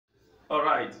All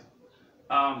right.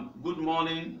 Good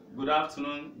morning, good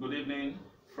afternoon, good evening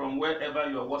from wherever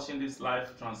you are watching this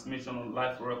live transmission or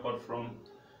live record from.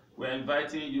 We're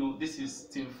inviting you. This is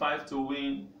Team 5 to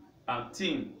Win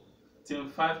Team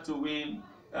 5 to Win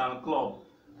Club.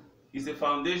 It's a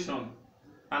foundation,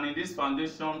 and in this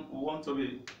foundation, we want to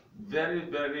be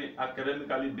very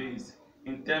academically based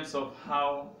in terms of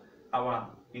how our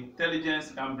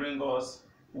intelligence can bring us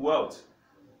wealth.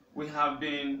 We have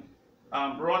been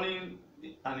running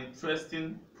an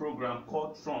interesting program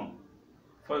called Tron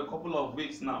for a couple of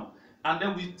weeks now, and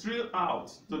then we threw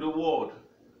out to the world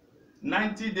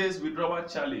 90 days withdrawal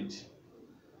challenge,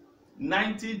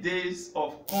 90 days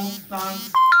of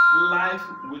constant life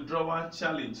withdrawal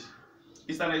challenge.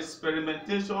 It's an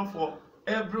experimentation for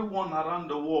everyone around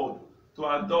the world to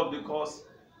adopt, because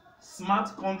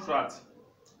smart contract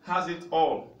has it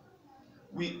all.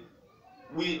 We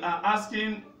are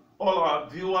asking all our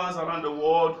viewers around the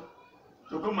world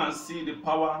to come and see the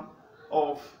power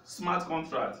of smart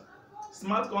contract.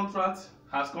 Smart contract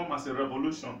has come as a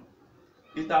revolution.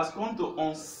 It has come to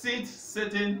unseat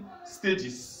certain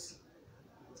stages.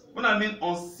 When I mean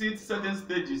unseat certain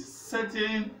stages,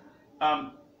 certain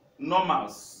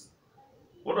normals.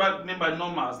 What do I mean by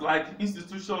normals? Like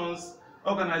institutions,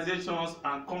 organizations,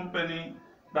 and companies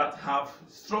that have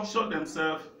structured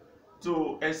themselves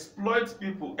to exploit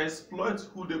people, exploit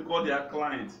who they call their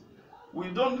clients. We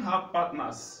don't have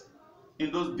partners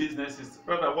in those businesses.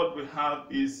 Rather, what we have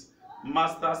is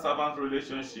master-servant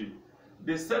relationship.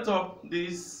 They set up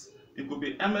this, it could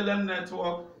be MLM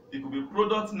network, it could be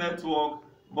product network,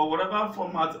 but whatever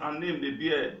format and name they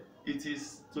bear, it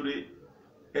is to the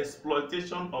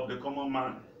exploitation of the common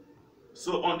man.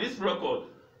 So on this record,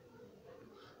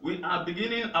 we are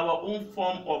beginning our own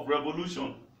form of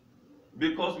revolution,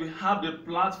 because we have the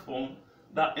platform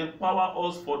that empower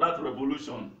us for that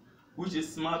revolution, which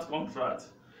is smart contract.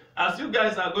 As you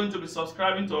guys are going to be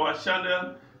subscribing to our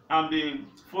channel and be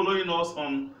following us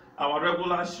on our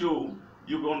regular show,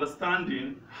 you'll be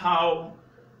understanding how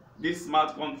this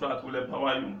smart contract will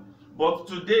empower you. But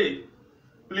today,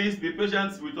 please be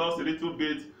patient with us a little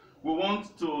bit. We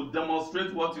want to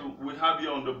demonstrate what we have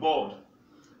here on the board.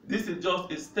 This is just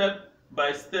a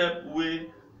step-by-step way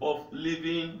of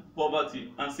leaving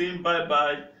poverty and saying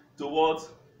bye-bye towards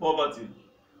poverty.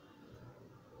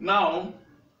 Now,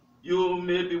 you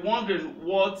may be wondering,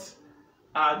 what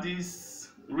are these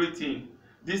written?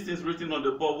 These things written on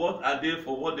the board, what are they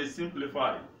for? What they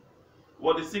simplify?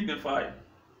 What they signify?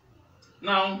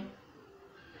 Now,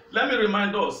 let me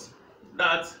remind us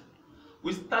that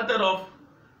we started off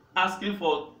asking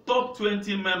for top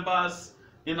 20 members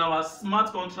in our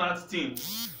smart contract team,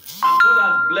 and God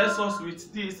has blessed us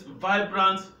with this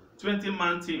vibrant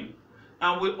 20-man team.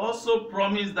 And we also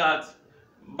promised that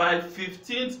by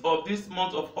 15th of this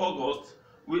month of August,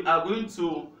 we are going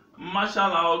to marshal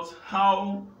out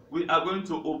how we are going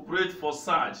to operate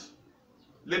Forsage.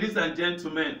 Ladies and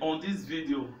gentlemen, on this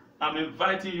video, I'm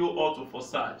inviting you all to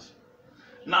Forsage.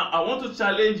 Now, I want to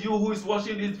challenge you who is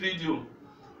watching this video,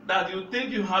 that you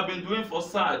think you have been doing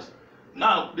Forsage.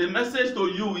 Now, the message to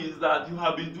you is that you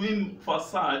have been doing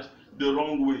Forsage the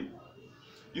wrong way.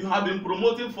 You have been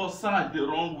promoting Forsage the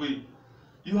wrong way.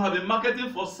 You have been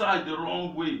marketing Forsage the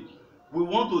wrong way. We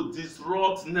want to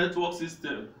disrupt network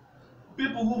system.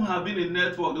 People who have been in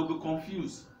network, they will be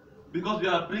confused, because we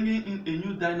are bringing in a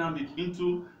new dynamic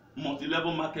into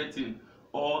multi-level marketing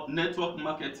or network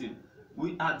marketing.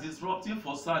 We are disrupting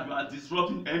Forsage. We are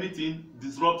disrupting anything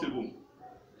disruptible.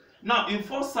 Now, in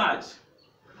Forsage,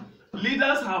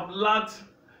 leaders have lacked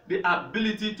the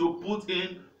ability to put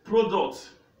in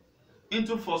products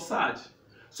into Forsage.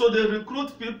 So they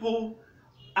recruit people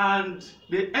and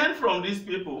they earn from these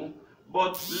people,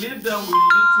 but leave them with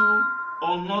little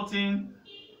or nothing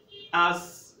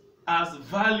as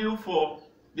value for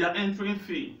their entry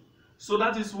fee. So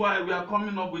that is why we are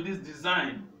coming up with this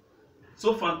design,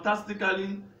 so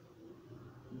fantastically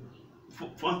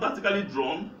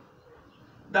drawn,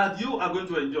 that you are going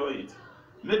to enjoy it.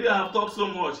 Maybe I have talked so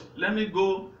much. Let me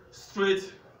go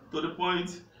straight to the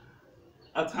point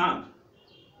at hand.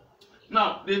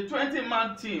 Now, the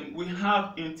 20-man team we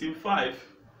have in Team 5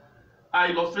 are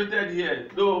illustrated here,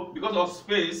 though because of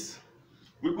space,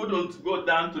 we couldn't go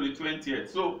down to the 20th.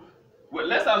 So, well,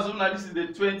 let's assume that this is the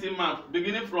 20-man,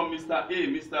 beginning from Mr. A,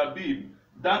 Mr. B,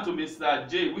 down to Mr.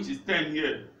 J, which is 10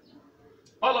 here.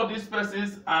 All of these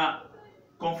persons are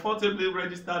comfortably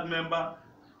registered members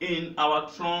in our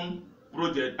Tron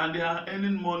project, and they are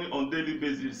earning money on a daily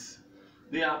basis.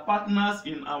 They are partners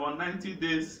in our 90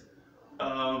 days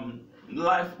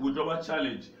life withdrawal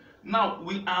challenge. Now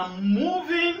we are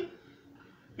moving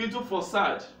into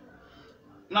Forsage.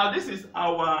 now this is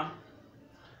our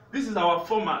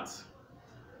format.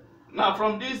 Now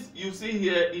from this you see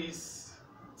here is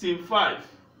team 5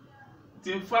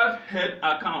 head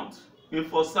account in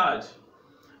Forsage.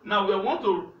 Now we want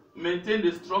to maintain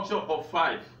the structure of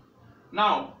 5.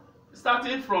 Now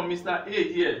starting from Mr.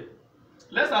 A here,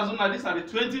 let's assume that these are the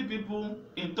 20 people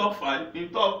in top 5, in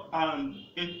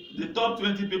the top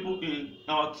 20 people in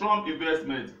our Tron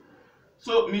investment.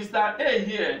 So Mr. A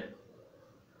here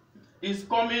is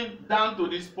coming down to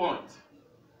this point.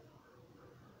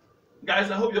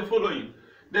 Guys, I hope you're following.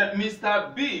 Then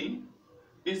Mr. B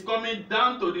is coming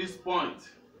down to this point.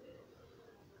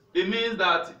 It means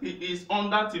that he is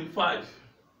under team 5.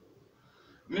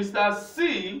 Mr.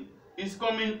 C is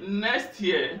coming next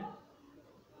here.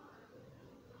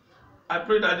 I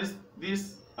pray that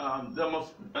this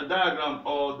diagram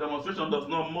or demonstration does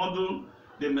not muddle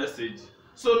the message.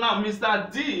 So now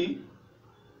Mr. D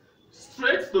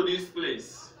straight to this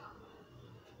place.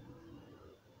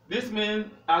 This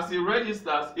means as he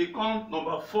registers, he comes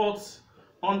number 4th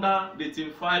under the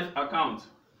team 5 account.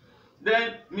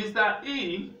 Then Mr.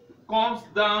 E comes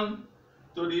down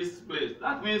to this place.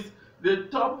 That means the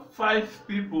top 5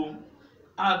 people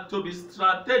are to be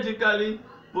strategically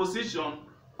positioned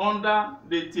under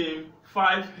the team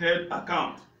 5 head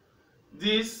account.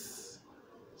 This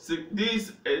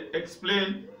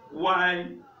explains why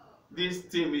this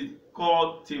team is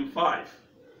called team 5.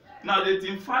 Now the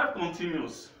team 5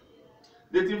 continues.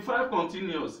 The team 5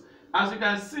 continues. As you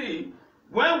can see,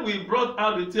 when we brought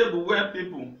out the table where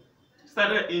people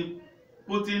started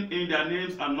putting in their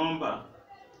names and number,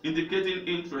 indicating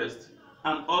interest,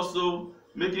 and also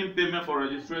making payment for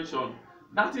registration,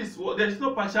 that is what, there is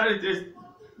no partiality.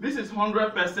 This is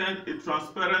 100% a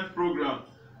transparent program.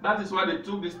 That is why they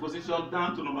took this position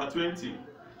down to number 20.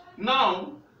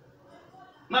 Now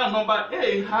number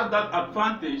A has that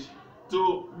advantage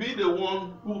to be the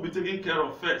one who will be taken care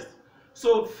of first.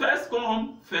 So first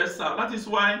come, first serve. That is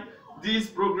why this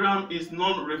program is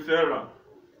non-referral.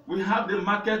 We have the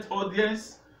market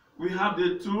audience, we have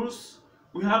the tools,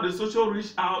 we have the social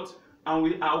reach out, and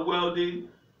we are wealthy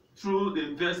through the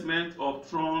investment of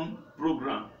Tron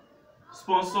program,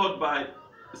 sponsored by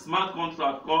a smart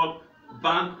contract called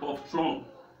Bank of Tron.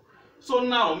 So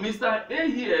now Mr. A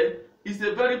here is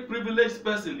a very privileged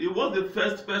person. He was the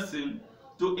first person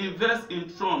to invest in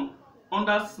Tron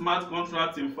under smart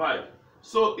contract in 5.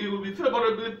 So it will be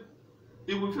favorably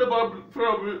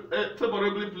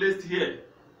placed here.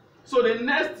 So the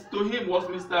next to him was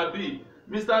Mr. B.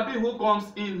 Mr. B who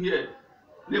comes in here.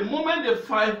 The moment the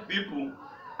 5 people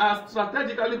are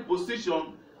strategically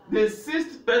positioned, the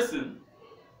 6th person,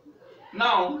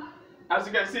 now as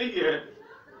you can see here,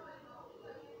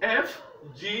 F,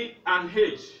 G and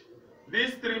H,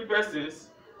 these 3 persons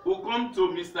will come to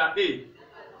Mr. A.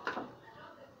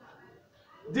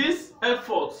 This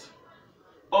effort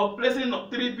of placing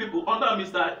 3 people under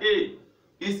Mr. A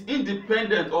is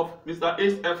independent of Mr.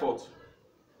 A's effort.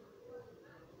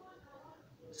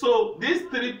 So these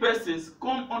 3 persons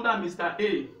come under Mr.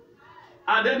 A,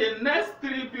 and then the next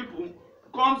 3 people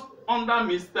comes under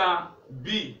Mr.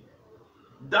 B,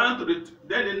 down to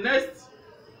then the next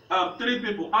 3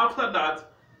 people after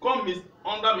that come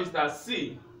under Mr.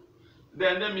 C,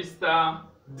 then Mr.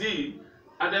 D,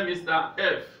 and then Mr.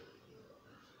 F.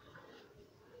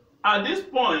 At this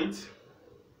point,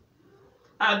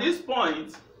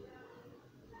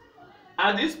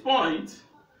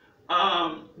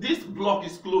 this block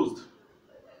is closed.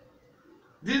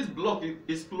 This block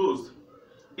is closed.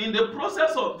 In the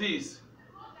process of this,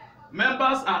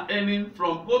 members are earning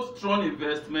from both Tron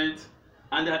investment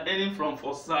and they are earning from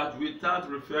Forsage without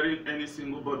referring any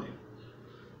single body.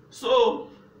 So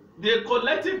the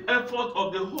collective effort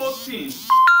of the whole team,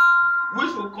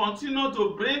 which will continue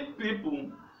to bring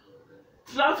people,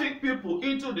 traffic people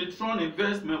into the Tron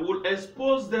investment, will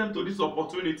expose them to this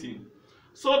opportunity,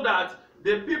 so that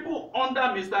the people under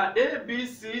Mr. A, B,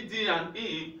 C, D, and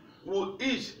E will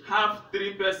each have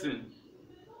 3 persons.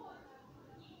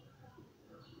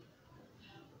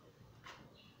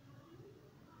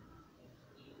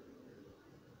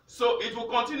 So it will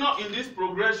continue in this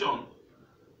progression.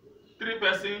 3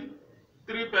 person,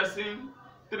 3 person,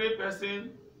 3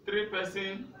 person, 3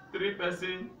 person, 3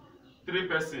 person, 3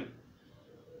 person.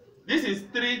 This is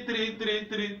 3, 3, 3,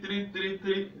 3, 3, 3,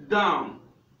 3 down.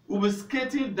 We'll be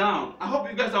skating down. I hope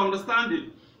you guys are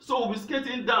understanding. So we'll be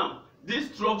skating down.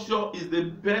 This structure is the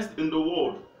best in the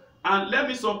world. And let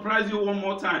me surprise you one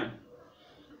more time.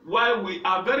 While we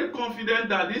are very confident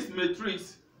that this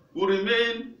matrix will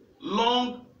remain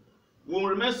long, will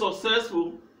remain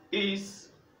successful, is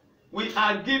we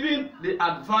are giving the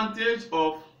advantage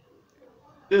of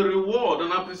a reward,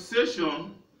 an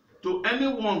appreciation to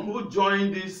anyone who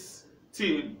joined this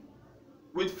team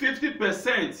with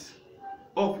 50%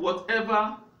 of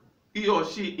whatever he or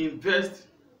she invests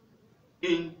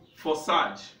in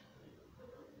Forsage.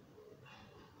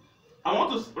 I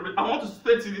want to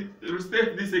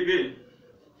restate this again.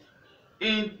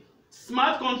 In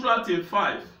smart contract in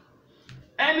 5,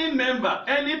 any member,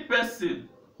 any person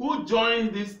who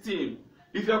joins this team,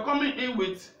 if you're coming in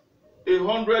with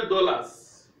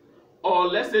 $100, or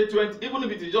let's say 20, even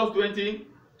if it is just $20,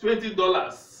 even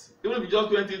if it's just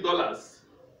 $20,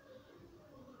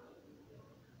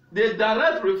 the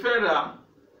direct referral,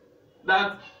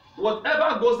 that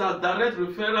whatever goes as direct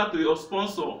referral to your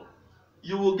sponsor,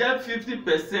 you will get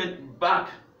 50% back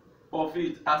of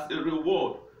it as a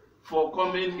reward for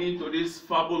coming into this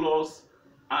fabulous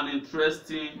and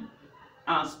interesting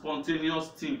and spontaneous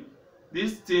team.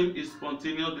 This team is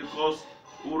spontaneous because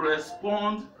we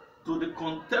respond to the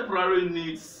contemporary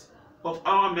needs of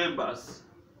our members.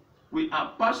 We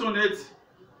are passionate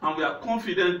and we are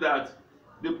confident that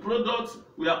the products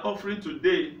we are offering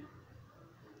today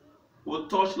will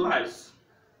touch lives.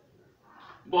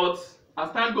 But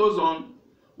as time goes on,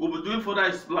 we'll be doing further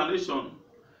explanation,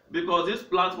 because this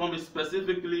platform is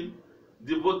specifically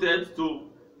devoted to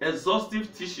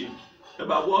exhaustive teaching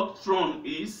about what Tron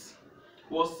is,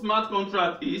 what smart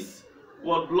contract is,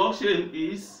 what blockchain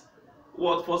is,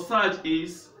 what Forsage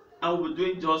is, and we'll be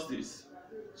doing justice.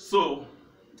 So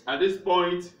at this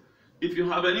point, if you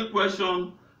have any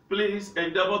question, please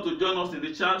endeavor to join us in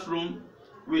the chat room.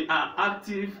 We are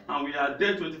active and we are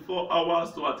there 24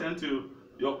 hours to attend to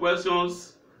your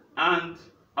questions. And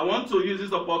I want to use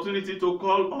this opportunity to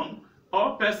call on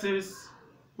all persons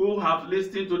who have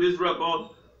listened to this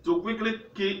record to quickly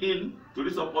key in to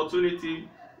this opportunity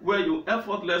where you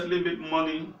effortlessly make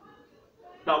money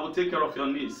that will take care of your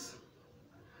needs.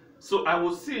 So I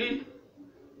will see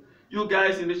you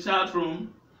guys in the chat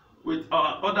room with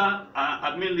our other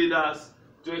admin leaders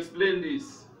to explain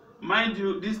this. Mind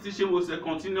you, this teaching was a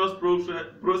continuous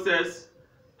process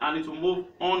and it will move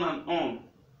on and on.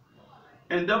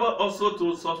 Endeavor also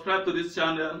to subscribe to this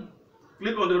channel.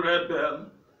 Click on the red bell.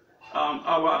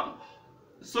 Our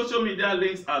social media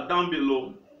links are down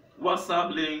below.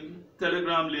 WhatsApp link,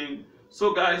 Telegram link.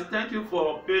 So guys, thank you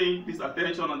for paying this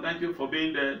attention and thank you for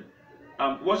being there.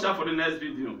 Watch out for the next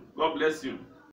video. God bless you.